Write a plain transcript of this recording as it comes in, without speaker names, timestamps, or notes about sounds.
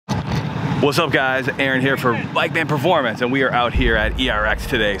What's up guys, Aaron here for Bikeman Performance, and we are out here at ERX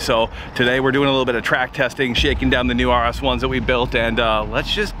today. So today we're doing a little bit of track testing, shaking down the new RS1s that we built, and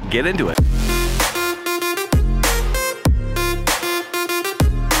let's just get into it.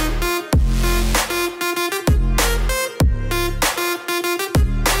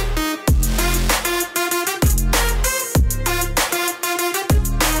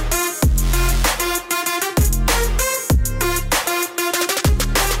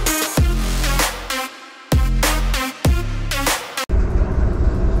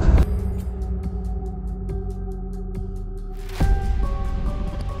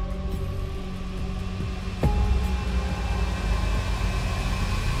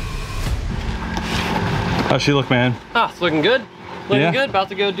 How's she look, man? Ah, it's looking good. Looking good. About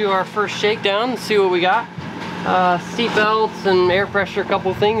to go do our first shakedown and see what we got. Seat belts and air pressure, a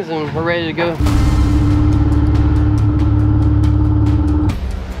couple things, and we're ready to go.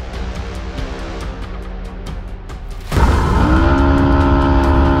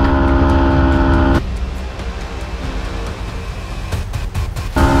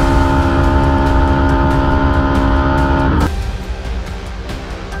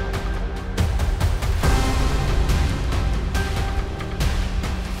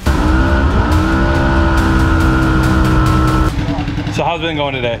 So how's it been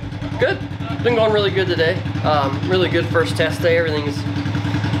going today? Good. It's been going really good today. Really good first test day. Everything's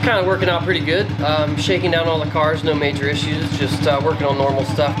kind of working out pretty good. Shaking down all the cars, no major issues. Just working on normal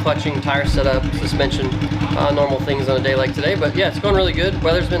stuff, clutching, tire setup, suspension, normal things on a day like today. But yeah, it's going really good.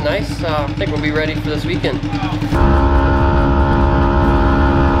 Weather's been nice. I think we'll be ready for this weekend.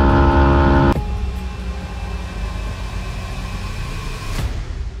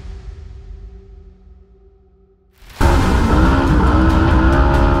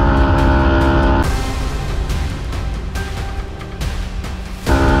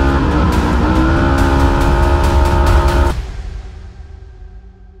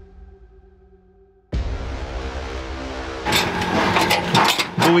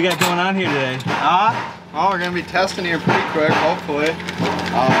 What we got going on here today? Well, we're gonna be testing here pretty quick, hopefully.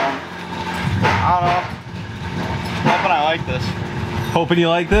 I don't know. Hoping I like this. Hoping you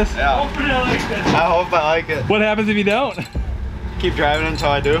like this? Yeah. Hoping I like this. I hope I like it. What happens if you don't? Keep driving until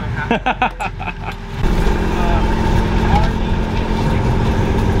I do.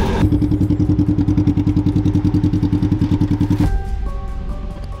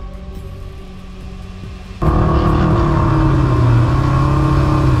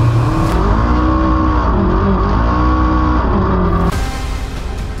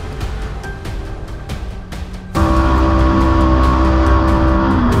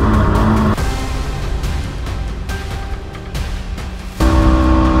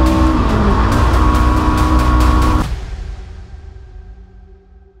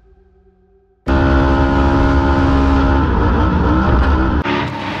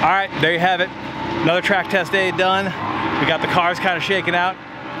 There you have it. Another track test day done. We got the cars kind of shaken out,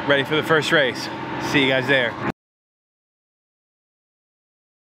 ready for the first race. See you guys there.